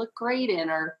things they look great in,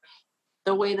 or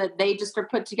the way that they just are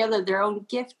put together, their own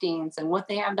giftings and what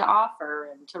they have to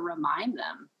offer, and to remind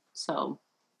them. So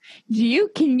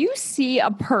can you see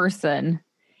a person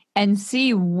and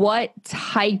see what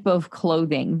type of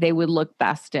clothing they would look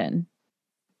best in?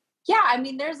 Yeah. I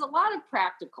mean, there's a lot of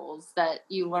practicals that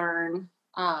you learn.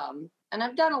 And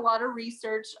I've done a lot of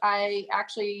research. I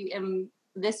actually am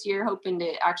this year hoping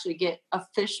to actually get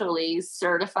officially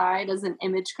certified as an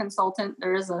image consultant.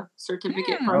 There is a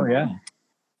certificate program. Oh, yeah.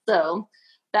 So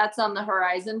that's on the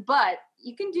horizon. But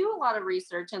you can do a lot of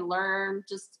research and learn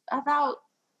just about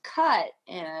cut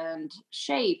and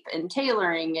shape and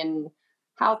tailoring and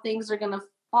how things are going to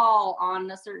fall on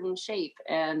a certain shape.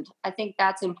 And I think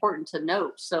that's important to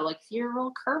note. So like if you're a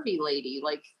real curvy lady,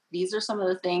 like these are some of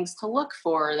the things to look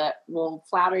for that will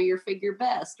flatter your figure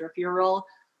best. Or if you're real,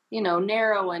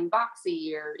 narrow and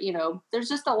boxy, or, there's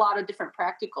just a lot of different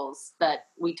practicals that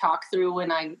we talk through when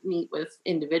I meet with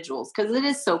individuals, because it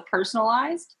is so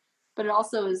personalized, but it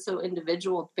also is so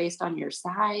individual based on your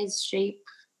size, shape,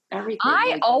 everything.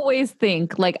 I always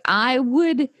think like I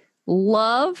would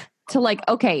love to like,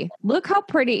 okay, look how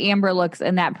pretty Amber looks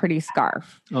in that pretty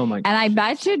scarf. Oh my God. And I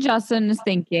bet you Justin is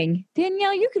thinking,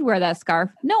 Danielle, you could wear that scarf.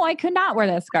 No, I could not wear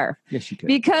that scarf. Yes, you could.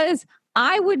 Because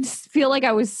I would feel like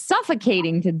I was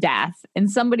suffocating to death and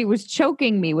somebody was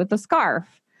choking me with a scarf.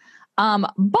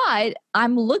 But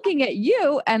I'm looking at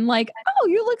you and like, oh,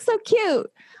 you look so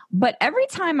cute. But every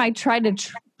time I try to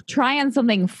try on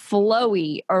something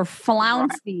flowy or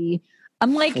flouncy,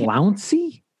 I'm like,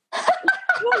 flouncy?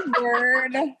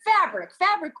 Word.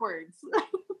 Fabric words.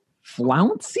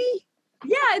 Flouncy?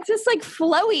 Yeah, it's just like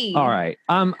flowy. All right.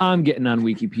 I'm getting on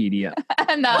Wikipedia.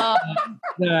 No.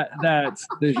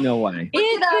 There's no way.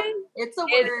 It's a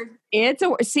word. It's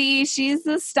a see, she's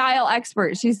the style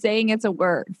expert. She's saying it's a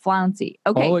word. Flouncy.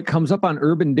 Okay. Oh, it comes up on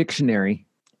Urban Dictionary.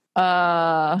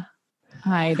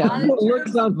 I don't know.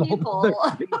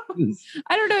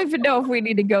 I don't even know if we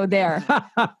need to go there.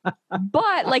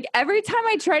 But like every time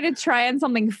I try on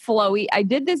something flowy, I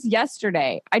did this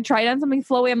yesterday. I tried on something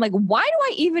flowy. I'm like, why do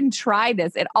I even try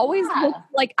this? It always looks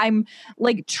like I'm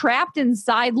like trapped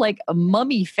inside like a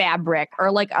mummy fabric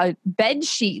or like a bed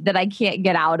sheet that I can't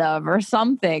get out of or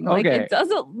something. Like it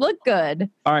doesn't look good.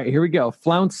 All right, here we go.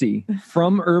 Flouncy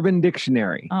from Urban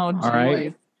Dictionary. Oh, geez. All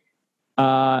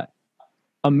right.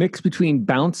 A mix between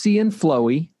bouncy and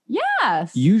flowy.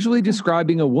 Yes. Usually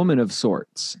describing a woman of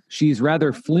sorts. She's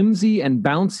rather flimsy and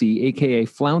bouncy, aka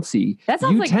flouncy.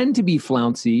 You tend to be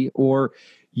flouncy, or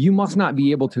you must not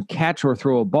be able to catch or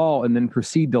throw a ball and then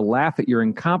proceed to laugh at your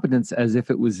incompetence as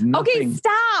if it was nothing. Okay,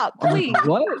 stop, please.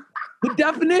 What? The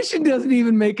definition doesn't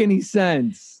even make any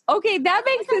sense. Okay, that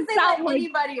makes it sound like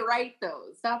anybody write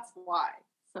those. That's why.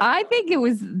 So. I think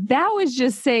that was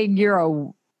just saying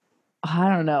I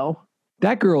don't know.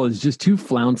 That girl is just too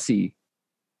flouncy.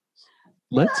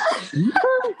 Let's keep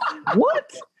her?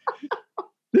 What?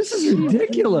 This is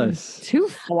ridiculous. Too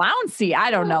flouncy.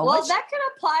 I don't know. Well, that can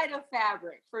apply to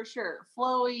fabric for sure.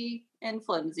 Flowy and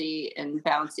flimsy and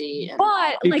bouncy. And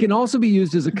But it can also be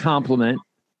used as a compliment.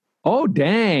 Oh,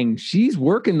 dang. She's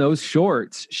working those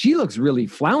shorts. She looks really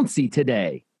flouncy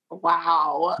today.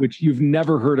 wow. Which you've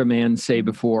never heard a man say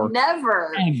before.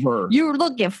 Never. Ever. you're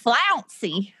looking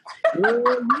flouncy. You're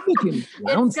looking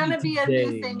flouncy It's going to be a today.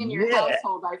 new thing in your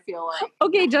household, I feel like.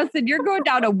 Okay, Justin, you're going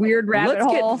down a weird rabbit Let's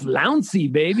hole. get flouncy,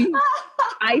 baby.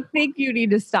 I think you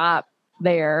need to stop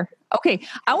there. Okay,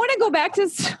 I want to go back to.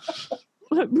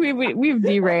 We've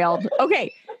derailed.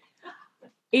 Okay,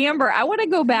 Amber, I want to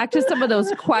go back to some of those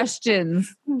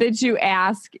questions that you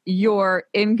ask your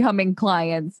incoming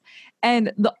clients.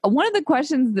 And one of the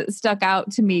questions that stuck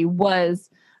out to me was,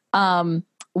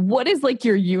 what is like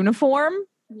your uniform?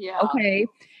 Yeah. Okay.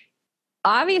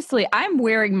 Obviously, I'm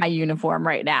wearing my uniform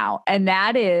right now, and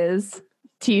that is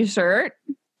t-shirt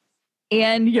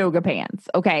and yoga pants.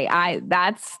 Okay.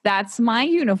 That's my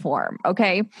uniform.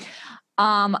 Okay.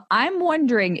 I'm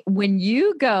wondering, when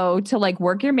you go to like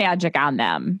work your magic on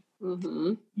them,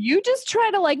 Mm-hmm. you just try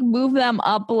to like move them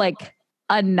up like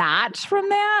a notch from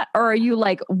that, or are you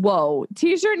like, whoa,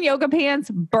 t-shirt and yoga pants,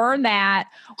 burn that.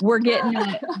 We're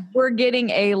getting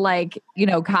a like,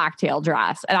 cocktail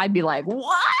dress. And I'd be like,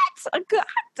 what? A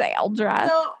cocktail dress?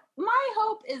 So my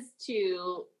hope is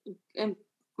to, and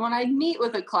when I meet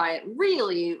with a client,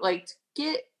 really like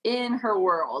get in her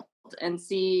world and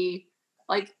see,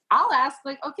 like, I'll ask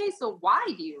like, okay, so why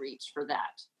do you reach for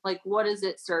that? Like, what is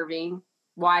it serving?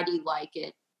 Why do you like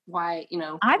it? Why,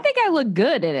 I think I look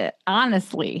good in it,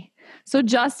 honestly. So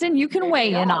Justin, you can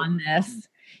weigh in on this.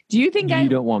 Do you think You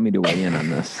don't want me to weigh in on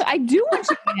this. I do want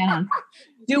you to weigh in on.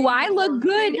 Do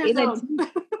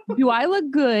I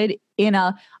look good in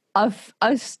a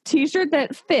t-shirt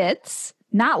that fits,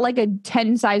 not like a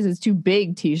 10 sizes too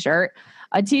big t-shirt,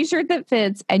 a t-shirt that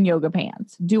fits and yoga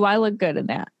pants? Do I look good in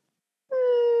that?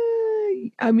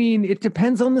 I mean, it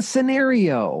depends on the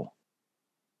scenario.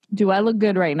 Do I look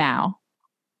good right now?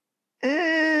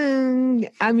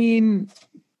 I mean,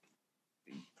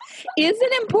 is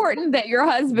it important that your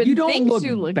husband you don't thinks look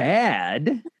you look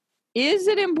bad? Is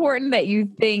it important that you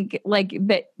think like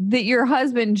that your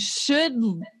husband should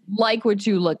like what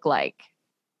you look like?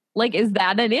 Like, is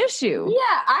that an issue?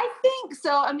 Yeah, I think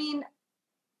so. I mean,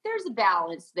 there's a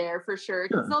balance there for sure.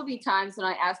 Because there'll be times when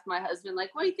I ask my husband,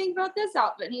 like, what do you think about this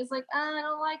outfit? And he's like, I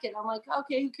don't like it. I'm like,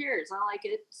 okay, who cares? I like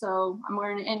it. So I'm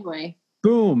wearing it anyway.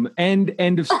 Boom. End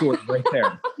of story right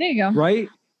there. There you go. Right?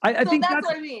 I think that's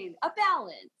what I mean. A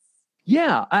balance.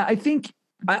 Yeah. I think,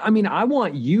 I mean, I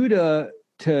want you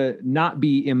to not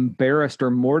be embarrassed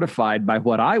or mortified by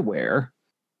what I wear.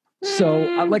 So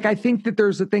like, I think that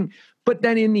there's a thing, but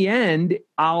then in the end,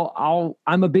 I'm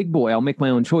a big boy. I'll make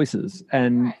my own choices.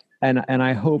 And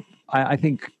I hope, I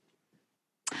think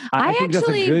that's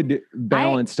a good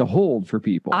balance to hold for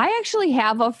people. I actually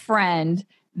have a friend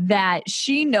that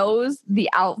she knows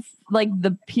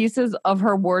the pieces of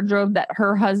her wardrobe that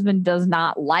her husband does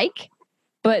not like,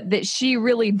 but that she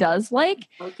really does like.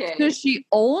 Okay. So she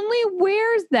only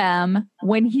wears them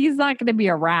when he's not going to be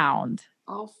around.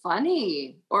 Oh,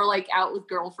 funny. Or like out with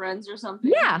girlfriends or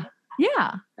something. Yeah.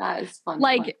 Yeah. That is fun.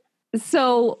 Like,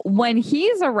 so when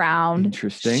he's around,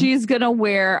 Interesting. She's going to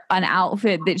wear an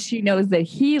outfit that she knows that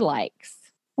he likes.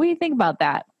 What do you think about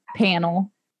that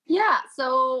panel? Yeah.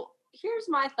 So here's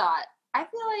my thought. I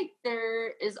feel like there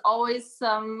is always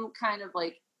some kind of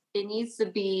like, it needs to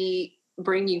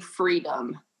bring you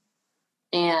freedom.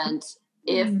 And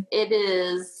if it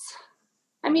is,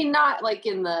 I mean, not like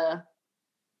in the,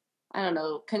 I don't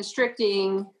know,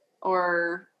 constricting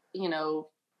or,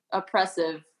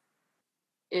 oppressive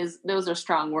those are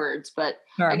strong words, but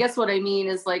sure. I guess what I mean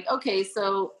is like, okay,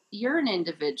 so you're an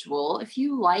individual. If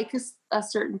you like a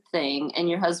certain thing and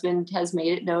your husband has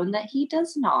made it known that he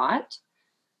does not,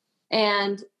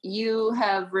 and you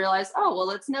have realized, oh,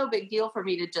 well, it's no big deal for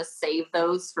me to just save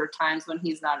those for times when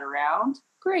he's not around.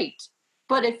 Great.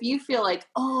 But if you feel like,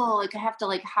 oh, like I have to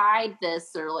like hide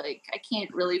this or like I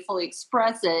can't really fully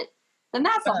express it, then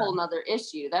that's a whole nother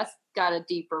issue. That's got a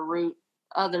deeper root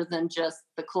other than just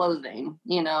the clothing,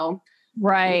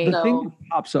 Right. The thing that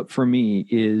pops up for me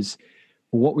is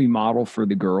what we model for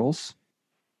the girls.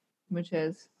 Which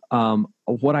is?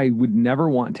 What I would never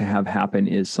want to have happen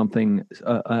is something,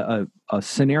 a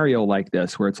scenario like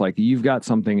this, where it's like, you've got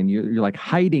something and you're like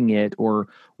hiding it or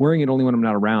wearing it only when I'm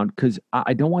not around. Cause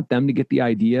I don't want them to get the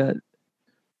idea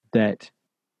that,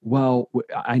 well,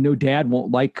 I know dad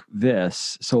won't like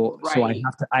this. So I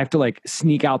have to like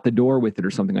sneak out the door with it or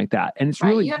something like that. And it's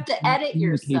really, you have to edit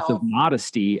yourself. Case of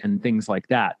modesty and things like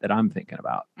that I'm thinking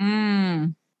about.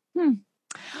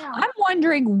 Yeah. I'm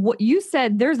wondering what you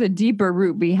said, there's a deeper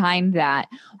root behind that.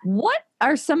 What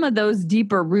are some of those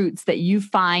deeper roots that you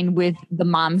find with the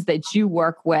moms that you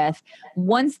work with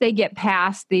once they get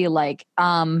past the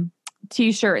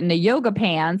t-shirt and the yoga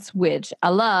pants, which I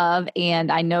love,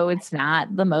 and I know it's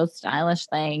not the most stylish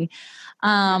thing.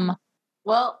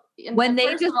 Well, when they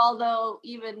first of all, though,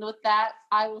 even with that,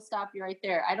 I will stop you right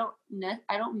there. I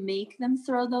don't make them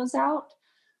throw those out,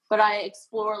 but I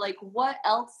explore like what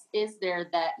else is there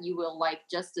that you will like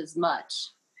just as much,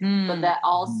 but that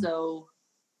also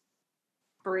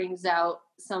brings out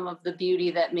some of the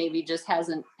beauty that maybe just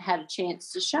hasn't had a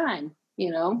chance to shine,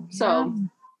 So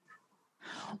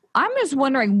I'm just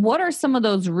wondering, what are some of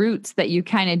those roots that you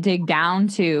kind of dig down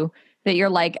to that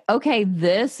you're like, okay,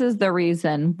 this is the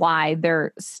reason why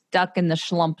they're stuck in the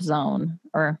schlump zone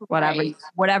or whatever, Right.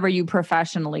 whatever you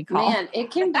professionally call. Man,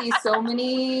 it can be so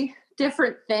many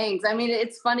different things. I mean,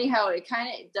 it's funny how it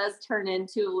does turn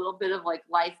into a little bit of like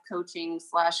life coaching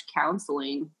 /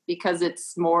 counseling, because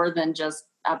it's more than just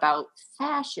about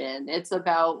fashion. It's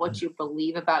about what you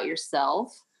believe about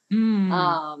yourself. And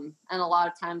a lot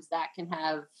of times that can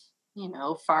have,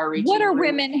 far-reaching What are roots.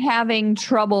 women having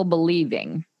trouble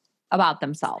believing about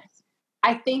themselves?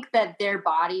 I think that their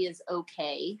body is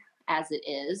okay as it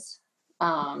is.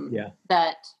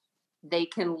 That they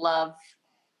can love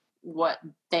what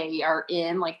they are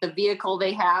in, like the vehicle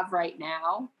they have right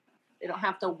now. They don't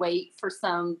have to wait for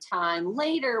some time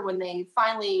later when they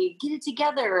finally get it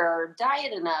together or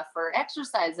diet enough or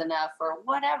exercise enough or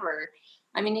whatever.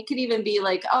 I mean, it could even be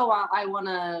like, oh, I want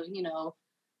to,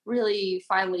 really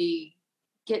finally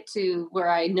get to where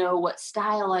I know what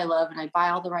style I love and I buy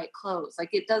all the right clothes. Like,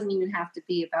 it doesn't even have to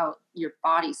be about your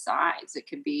body size. It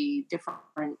could be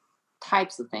different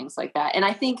types of things like that. And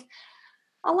I think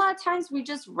a lot of times we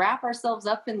just wrap ourselves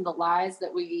up in the lies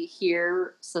that we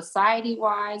hear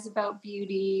society-wise about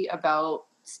beauty, about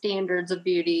standards of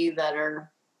beauty that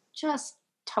are just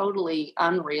totally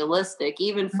unrealistic,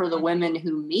 even for the women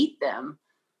who meet them.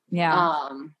 Yeah.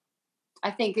 I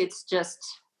think it's just,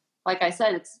 like I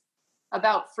said, it's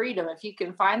about freedom. If you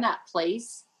can find that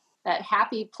place, that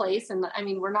happy place, and I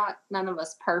mean, none of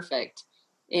us perfect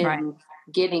in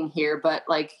getting here, but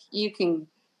like you can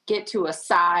get to a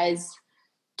size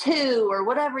 2 or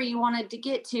whatever you wanted to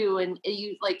get to, and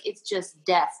you like, it's just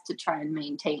death to try and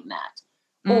maintain that.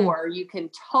 Or you can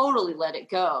totally let it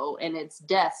go and it's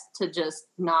death to just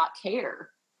not care.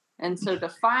 And so to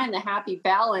find the happy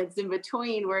balance in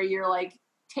between where you're like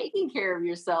taking care of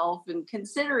yourself and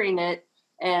considering it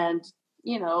and,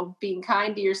 being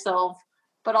kind to yourself,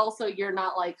 but also you're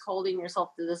not like holding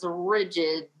yourself to this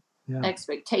rigid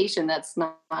expectation that's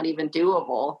not even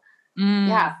doable.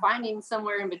 Yeah. Finding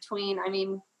somewhere in between. I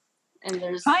mean,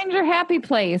 and find your happy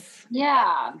place.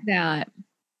 Yeah. That.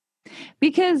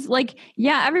 Because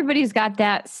everybody's got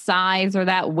that size or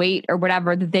that weight or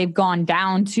whatever that they've gone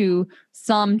down to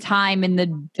sometime in the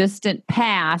distant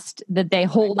past that they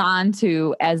hold on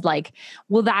to as like,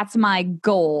 well, that's my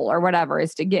goal or whatever,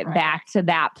 is to get back to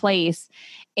that place.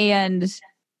 And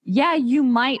you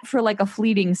might for like a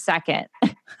fleeting second.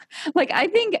 Like, I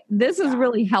think this is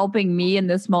really helping me in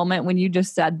this moment when you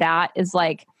just said that, is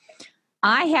like,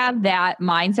 I have that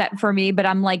mindset for me, but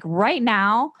I'm like, right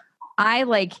now, I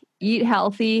like eat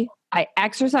healthy. I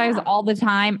exercise all the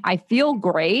time. I feel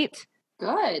great.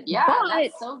 Good. Yeah.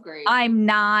 That's so great. I'm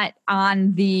not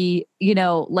on the,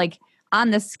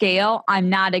 on the scale. I'm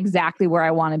not exactly where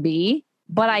I want to be,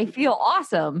 but I feel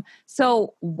awesome.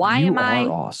 So why am I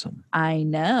awesome? I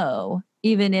know,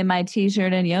 even in my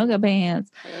t-shirt and yoga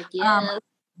pants. Yes.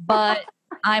 But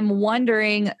I'm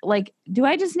wondering, like, do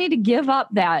I just need to give up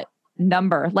that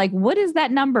number? Like, what is that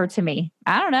number to me?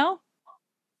 I don't know.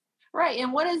 Right.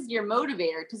 And what is your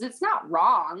motivator? Because it's not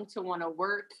wrong to want to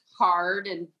work hard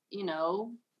and,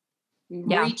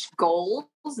 reach goals.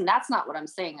 And that's not what I'm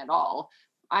saying at all.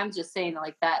 I'm just saying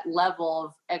like that level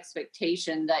of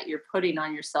expectation that you're putting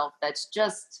on yourself, that's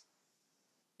just,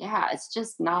 it's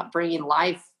just not bringing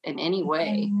life in any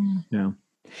way. Yeah.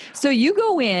 So you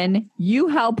go in, you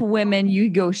help women, you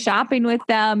go shopping with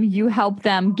them, you help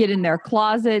them get in their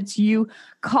closets, you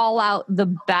call out the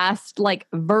best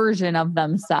version of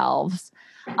themselves.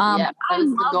 That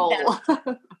is the goal.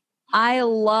 I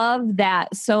love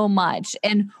that so much.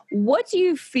 And what do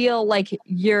you feel like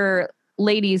your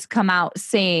ladies come out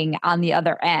saying on the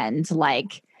other end?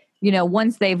 Like,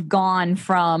 once they've gone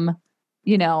from,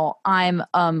 I'm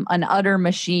an utter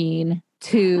machine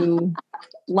to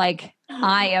like,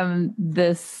 I am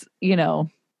this,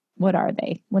 what are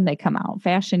they when they come out?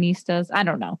 Fashionistas? I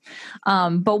don't know.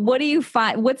 But what do you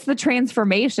find? What's the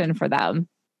transformation for them?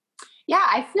 Yeah,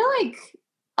 I feel like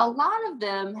a lot of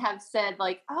them have said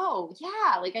like, oh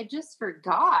yeah, like I just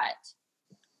forgot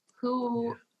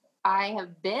who I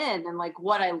have been and like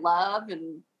what I love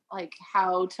and like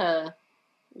how to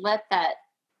let that,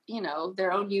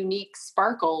 their own unique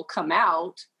sparkle come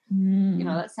out.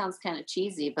 That sounds kind of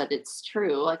cheesy, but it's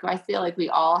true. Like, I feel like we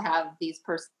all have these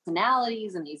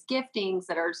personalities and these giftings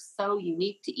that are so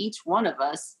unique to each one of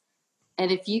us.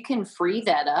 And if you can free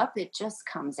that up, it just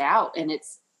comes out and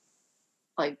it's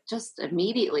like just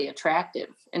immediately attractive.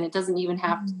 And it doesn't even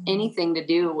have anything to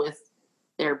do with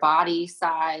their body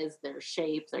size, their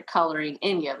shape, their coloring,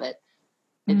 any of it.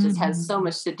 It just has so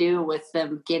much to do with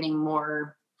them getting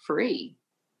more free.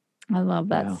 I love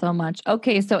that so much.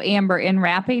 Okay, so Amber, in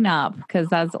wrapping up, because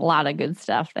that's a lot of good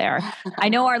stuff there. I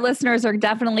know our listeners are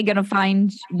definitely going to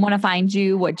want to find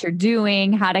you, what you're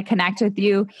doing, how to connect with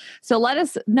you. So let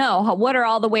us know, what are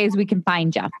all the ways we can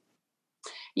find you?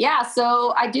 Yeah,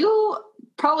 so I do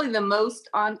probably the most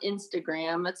on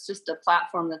Instagram. It's just a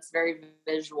platform that's very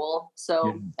visual.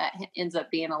 So that ends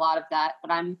up being a lot of that.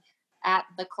 But I'm at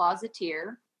the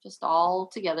Closeteer, just all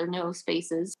together, no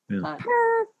spaces. Yeah.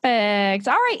 Perfect.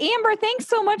 All right, Amber, thanks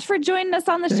so much for joining us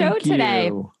on the show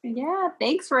today. Yeah,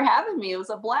 thanks for having me. It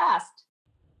was a blast.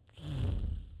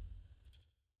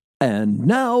 And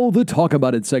now the Talk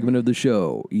About It segment of the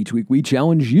show. Each week we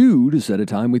challenge you to set a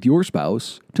time with your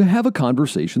spouse to have a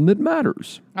conversation that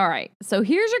matters. All right, so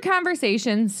here's your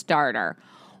conversation starter.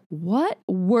 What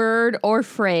word or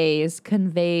phrase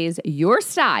conveys your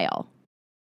style?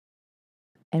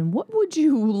 And what would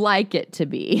you like it to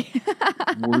be?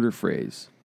 Word or phrase.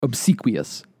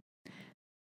 Obsequious.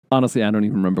 Honestly, I don't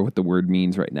even remember what the word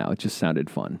means right now. It just sounded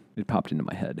fun. It popped into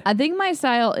my head. I think my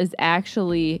style is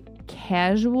actually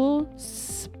casual,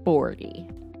 sporty.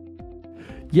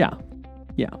 Yeah,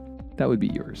 that would be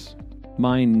yours.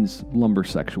 Mine's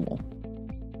lumbersexual.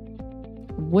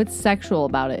 What's sexual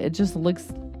about it? It just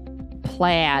looks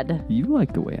plaid. You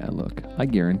like the way I look. I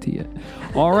guarantee it.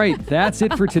 All right, that's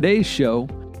it for today's show.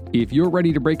 If you're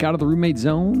ready to break out of the roommate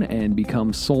zone and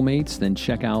become soulmates, then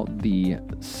check out the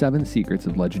 7 Secrets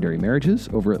of Legendary Marriages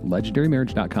over at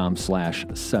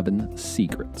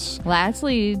legendarymarriage.com/7secrets.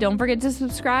 Lastly, don't forget to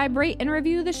subscribe, rate, and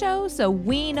review the show so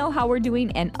we know how we're doing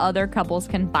and other couples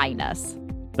can find us.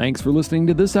 Thanks for listening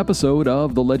to this episode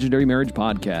of the Legendary Marriage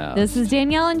Podcast. This is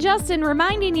Danielle and Justin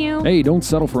reminding you, hey, don't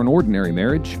settle for an ordinary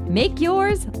marriage. Make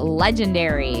yours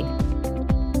legendary.